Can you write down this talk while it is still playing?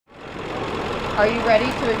Are you ready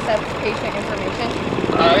to accept patient information?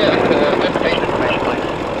 Yeah.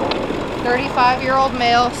 35-year-old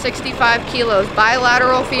male, 65 kilos,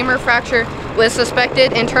 bilateral femur fracture with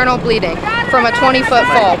suspected internal bleeding from a 20-foot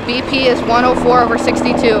fall. BP is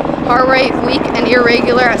 104/62. Heart rate weak and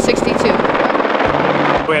irregular at 62.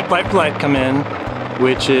 We had flight flight come in,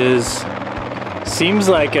 which seems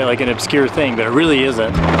like an obscure thing, but it really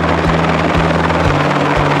isn't.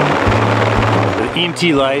 The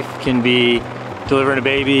EMT life can be delivering a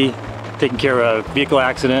baby, taking care of a vehicle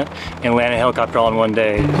accident, and landing a helicopter all in one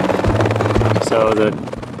day. So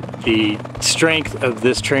the strength of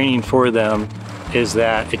this training for them is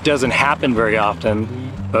that it doesn't happen very often,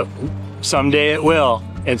 but someday it will.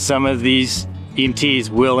 And some of these EMTs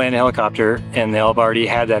will land a helicopter, and they'll have already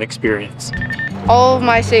had that experience. All of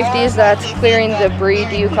my safeties, that's clearing debris.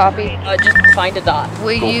 Do you copy? Just find a dot.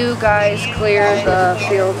 Will you guys clear the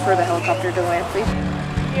field for the helicopter to land,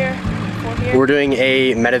 please? Here. We're doing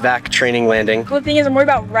a medevac training landing. Cool thing is I'm worried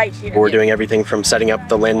about right here. We're doing everything from setting up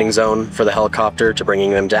the landing zone for the helicopter to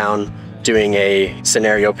bringing them down, doing a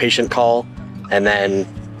scenario patient call, and then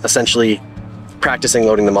essentially practicing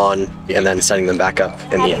loading them on and then setting them back up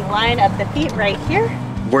in the end. Line up the feet right here.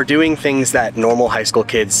 We're doing things that normal high school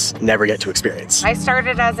kids never get to experience. I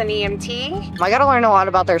started as an EMT. I got to learn a lot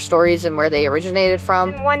about their stories and where they originated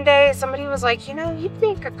from. And one day somebody was like, you know, you'd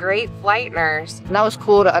make a great flight nurse. And that was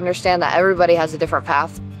cool to understand that everybody has a different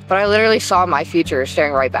path. But I literally saw my future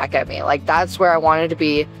staring right back at me. Like, that's where I wanted to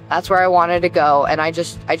be. That's where I wanted to go. And I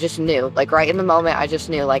just knew, like right in the moment, I just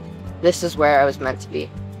knew like, this is where I was meant to be.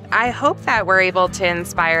 I hope that we're able to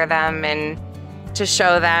inspire them and to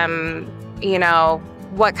show them, you know,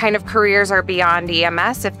 what kind of careers are beyond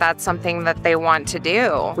EMS if that's something that they want to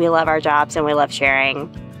do. We love our jobs and we love sharing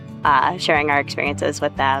our experiences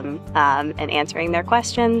with them and answering their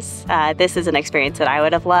questions. This is an experience that I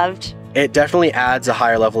would have loved. It definitely adds a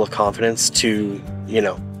higher level of confidence to, you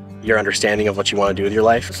know, your understanding of what you want to do with your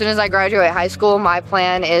life. As soon as I graduate high school, my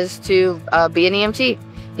plan is to be an EMT.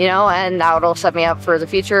 You know, and that'll set me up for the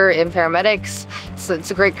future in paramedics. So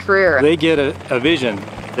it's a great career. They get a vision.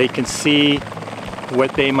 They can see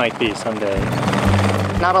what they might be someday.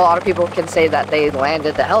 Not a lot of people can say that they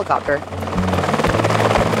landed the helicopter.